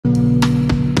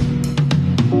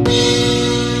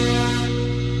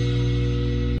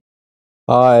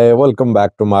Hi, welcome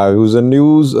back to my views and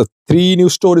news. Three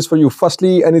news stories for you.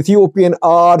 Firstly, an Ethiopian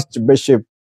Archbishop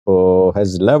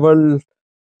has leveled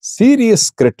serious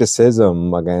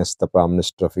criticism against the Prime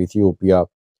Minister of Ethiopia.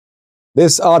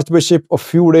 This Archbishop a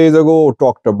few days ago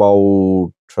talked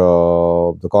about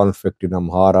the conflict in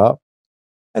Amhara,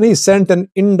 and he sent an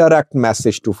indirect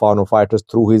message to Fano fighters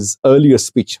through his earlier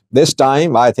speech. This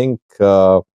time, I think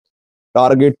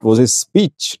target of his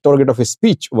speech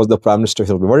was the Prime Minister of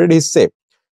Ethiopia. What did he say?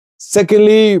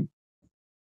 Secondly,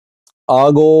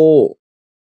 Agew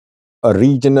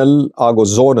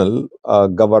zonal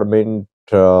government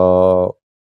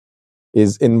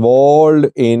is involved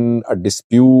in a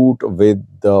dispute with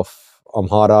the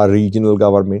Amhara regional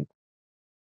government.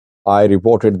 I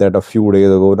reported that a few days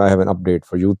ago, and I have an update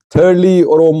for you. Thirdly,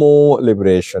 Oromo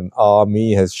Liberation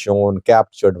Army has shown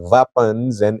captured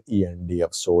weapons and END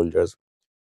of soldiers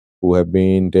who have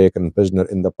been taken prisoner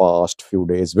in the past few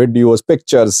days. Videos,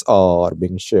 pictures are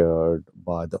being shared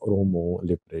by the Oromo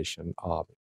Liberation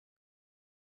Army.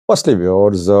 Firstly,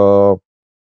 viewers,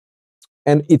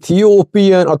 an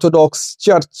Ethiopian Orthodox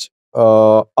Church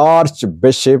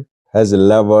Archbishop has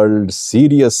leveled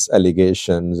serious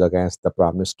allegations against the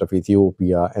Prime Minister of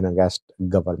Ethiopia and against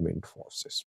government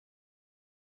forces.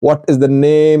 What is the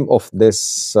name of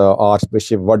this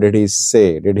Archbishop? What did he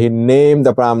say? Did he name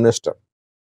the Prime Minister?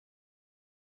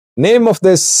 Name of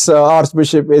this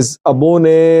Archbishop is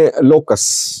Abune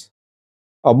Locus.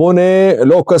 Abune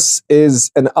Locus is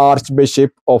an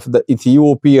Archbishop of the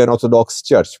Ethiopian Orthodox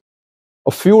Church.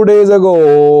 A few days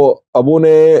ago,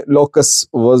 Abune Locus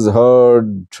was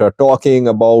heard talking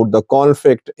about the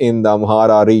conflict in the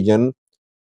Amhara region,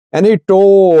 and he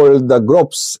told the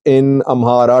groups in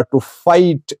Amhara to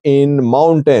fight in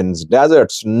mountains,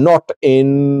 deserts, not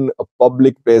in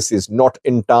public places, not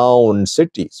in town,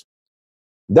 cities.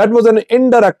 That was an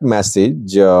indirect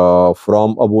message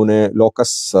from Abune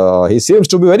Locus. He seems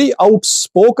to be very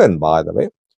outspoken, by the way,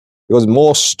 because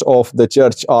most of the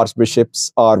church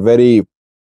archbishops are very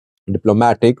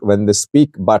diplomatic when they speak.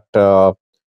 But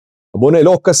Abune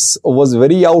Locus was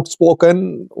very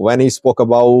outspoken when he spoke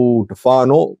about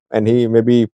Fano, and he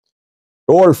maybe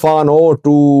told Fano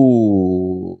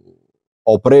to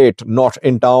operate not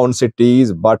in town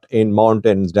cities, but in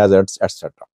mountains, deserts,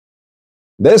 etc.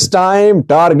 This time,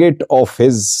 target of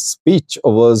his speech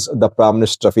was the Prime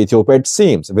Minister of Ethiopia, it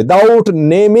seems. Without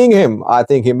naming him, I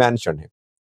think he mentioned him.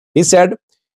 He said,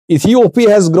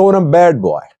 Ethiopia has grown a bad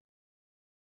boy.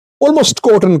 Almost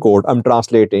quote unquote, I'm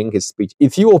translating his speech.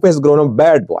 Ethiopia has grown a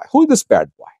bad boy. Who is this bad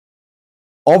boy?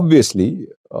 Obviously,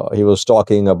 he was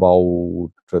talking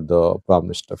about the Prime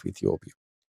Minister of Ethiopia.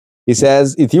 He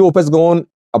says, Ethiopia has grown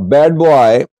a bad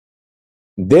boy.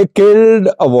 They killed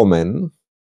a woman.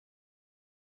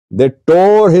 They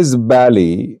tore his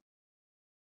belly.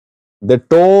 They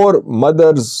tore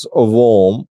mother's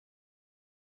womb.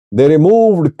 They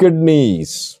removed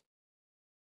kidneys.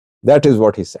 That is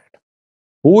what he said.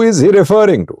 Who is he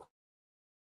referring to?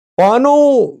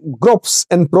 Fano groups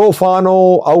and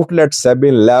pro-Fano outlets have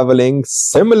been leveling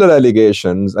similar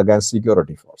allegations against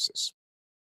security forces.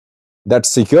 That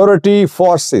security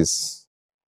forces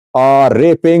are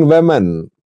raping women,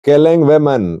 killing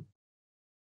women,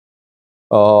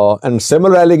 and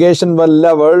similar allegations were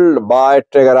leveled by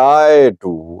Tigray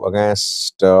too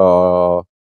against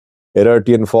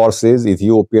Eritrean forces,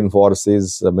 Ethiopian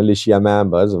forces, militia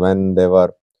members when they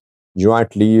were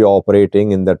jointly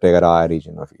operating in the Tigray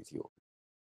region of Ethiopia.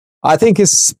 I think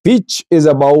his speech is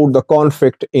about the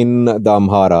conflict in the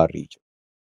Amhara region.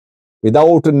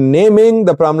 Without naming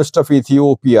the Prime Minister of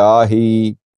Ethiopia,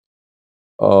 he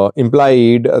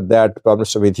implied that Prime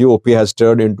Minister of Ethiopia has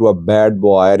turned into a bad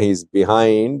boy and he's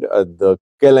behind the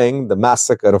killing, the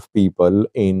massacre of people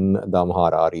in the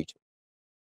Amhara region.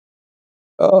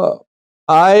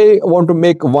 I want to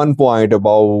make one point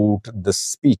about the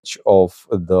speech of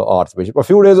the Archbishop. A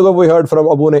few days ago, we heard from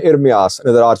Abune Irmias,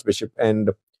 another Archbishop,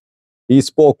 and he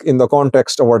spoke in the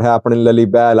context of what happened in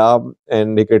Lalibela,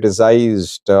 and he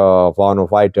criticized Fano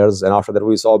fighters. And after that,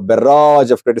 we saw a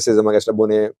barrage of criticism against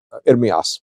Abune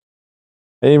Irmias.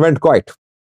 And he went quiet.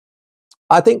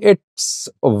 I think it's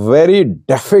very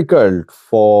difficult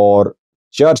for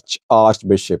church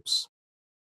archbishops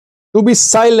to be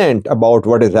silent about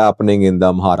what is happening in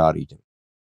the Amhara region.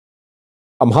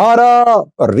 Amhara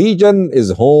region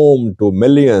is home to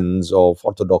millions of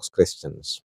Orthodox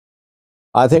Christians.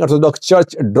 I think Orthodox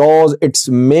Church draws its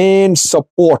main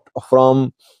support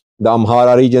from the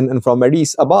Amhara region and from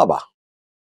Addis Ababa.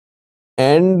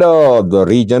 And the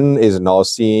region is now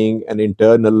seeing an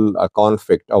internal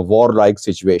conflict, a warlike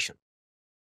situation.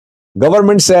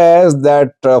 Government says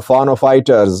that Fano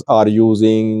fighters are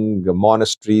using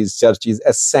monasteries, churches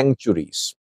as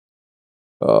sanctuaries.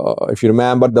 If you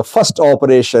remember, the first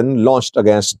operation launched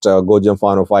against Gojam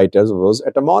Fano fighters was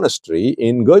at a monastery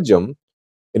in Gojam,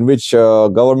 in which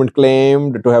government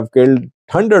claimed to have killed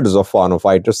hundreds of Fano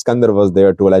fighters. Skandar was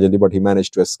there too, allegedly, but he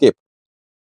managed to escape.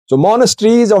 So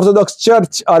monasteries, Orthodox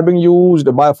Church are being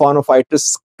used by Fano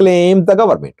fighters, claimed the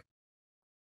government.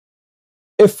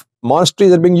 If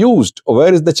monasteries are being used,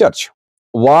 where is the church?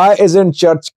 Why isn't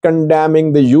church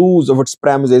condemning the use of its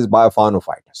premises by Fano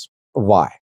fighters?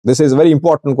 Why? This is a very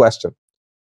important question.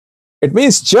 It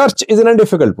means church is in a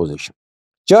difficult position.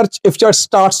 If church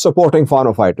starts supporting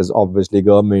Fano fighters, obviously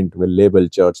government will label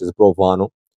church as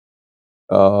pro-Fano.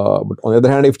 But on the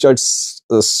other hand, if church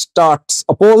starts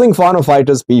opposing Fano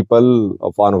fighters,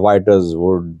 Fano fighters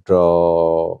would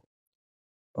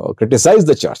criticize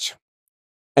the church.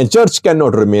 And church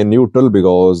cannot remain neutral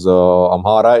because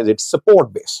Amhara is its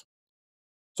support base.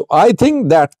 So I think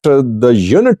that the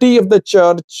unity of the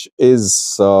church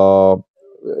is,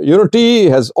 unity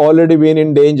has already been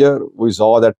in danger. We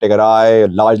saw that Tigray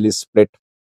largely split.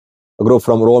 A group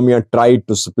from Oromo tried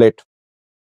to split.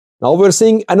 Now we're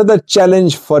seeing another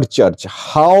challenge for church,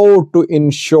 how to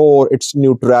ensure its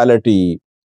neutrality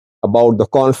about the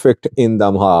conflict in the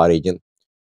Amhara region.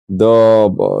 The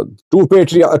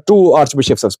two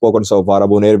archbishops have spoken so far,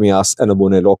 Abu Nermias and Abu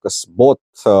Locus. Both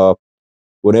Abu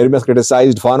Nermias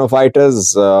criticized Fano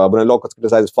fighters, Abu Locus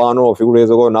criticized Fano a few days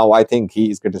ago. Now I think he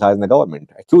is criticizing the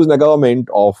government, accusing the government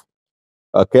of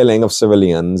killing of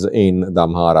civilians in the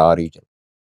Amhara region.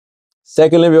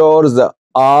 Secondly, viewers, the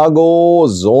Agew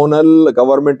zonal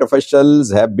government officials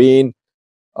have been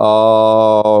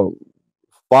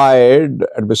fired.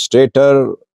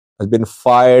 Administrator has been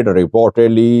fired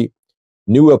reportedly.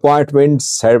 New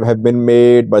appointments have been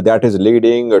made, but that is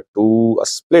leading to a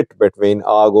split between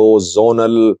Agew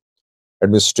zonal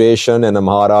administration and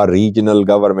Amhara regional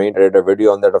government. I did a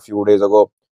video on that a few days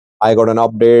ago. I got an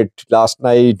update last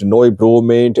night. No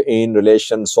improvement in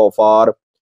relations so far.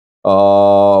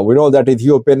 We know that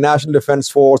Ethiopian National Defense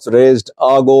Force raised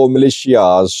Agew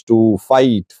militias to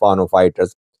fight Fano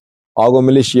fighters. Agew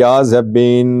militias have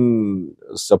been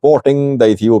supporting the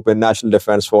Ethiopian National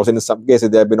Defense Force. In some cases,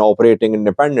 they have been operating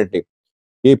independently,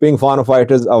 keeping Fano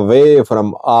fighters away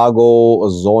from Agew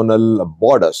zonal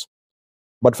borders.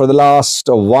 But for the last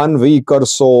 1 week or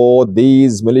so,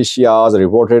 these militias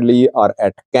reportedly are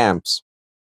at camps.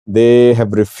 They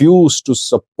have refused to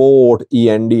support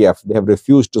ENDF. They have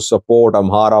refused to support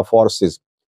Amhara forces,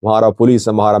 Amhara police,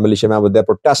 Amhara militia members. They're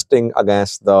protesting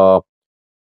against the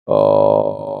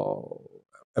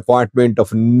appointment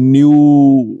of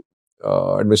new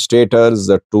administrators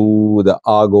to the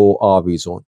Agew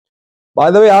zone.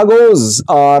 By the way, Agews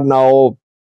are now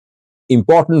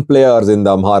important players in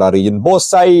the Amhara region. Both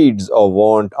sides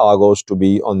want Agews to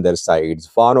be on their sides.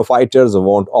 Fano fighters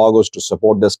want Agews to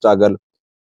support the struggle.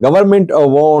 Government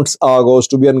wants Agews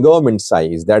to be on government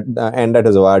side. And that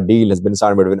is why a deal has been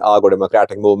signed between Agew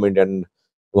Democratic Movement and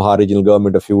Amhara regional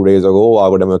government a few days ago.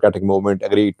 Agew Democratic Movement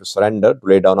agreed to surrender, to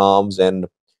lay down arms, and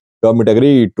government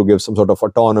agreed to give some sort of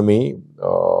autonomy,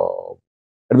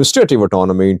 administrative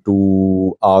autonomy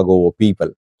to Agew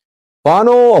people.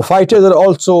 Fano fighters are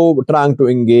also trying to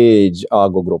engage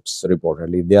Agew groups,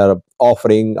 reportedly. They are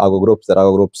offering Agew groups that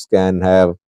Agew groups can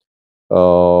have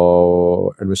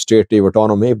administrative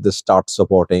autonomy if they start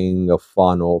supporting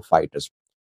Fano fighters.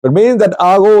 It means that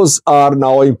Agews are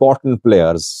now important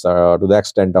players to the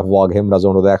extent of Wag Himra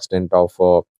zone, to the extent of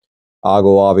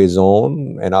Agew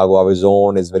zone. And Agew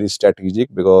zone is very strategic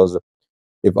because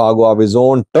if Agew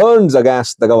zone turns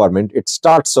against the government, it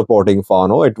starts supporting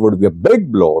Fano. It would be a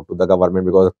big blow to the government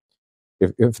because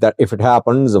if it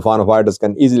happens, the Fano fighters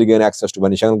can easily gain access to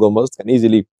Benishangal Gomas, can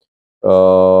easily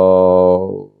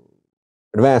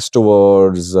advance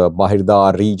towards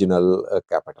Bahir regional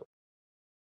capital.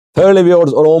 Thirdly,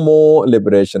 viewers, Oromo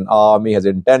Liberation Army has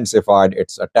intensified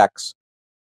its attacks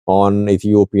on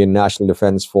Ethiopian National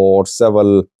Defense Force.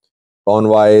 Several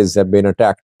convoys have been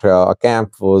attacked. A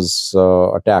camp was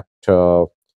attacked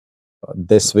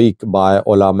this week by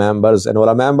OLA members, and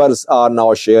OLA members are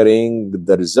now sharing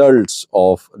the results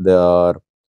of their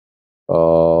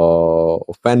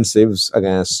offensives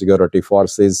against security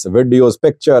forces. Videos,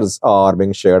 pictures are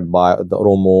being shared by the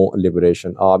Oromo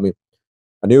Liberation Army.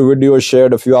 A new video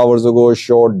shared a few hours ago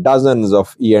showed dozens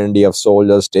of ENDF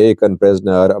soldiers taken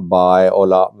prisoner by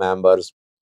OLA members.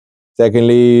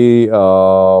 Secondly,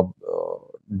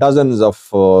 dozens of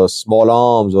small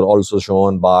arms were also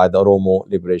shown by the Oromo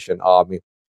Liberation Army.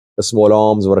 The small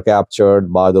arms were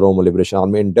captured by the Oromo Liberation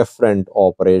Army in different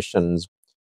operations.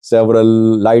 Several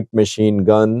light machine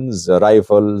guns,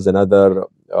 rifles, and other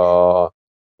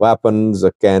weapons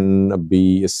can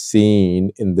be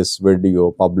seen in this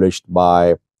video published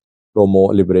by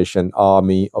Oromo Liberation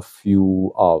Army a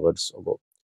few hours ago.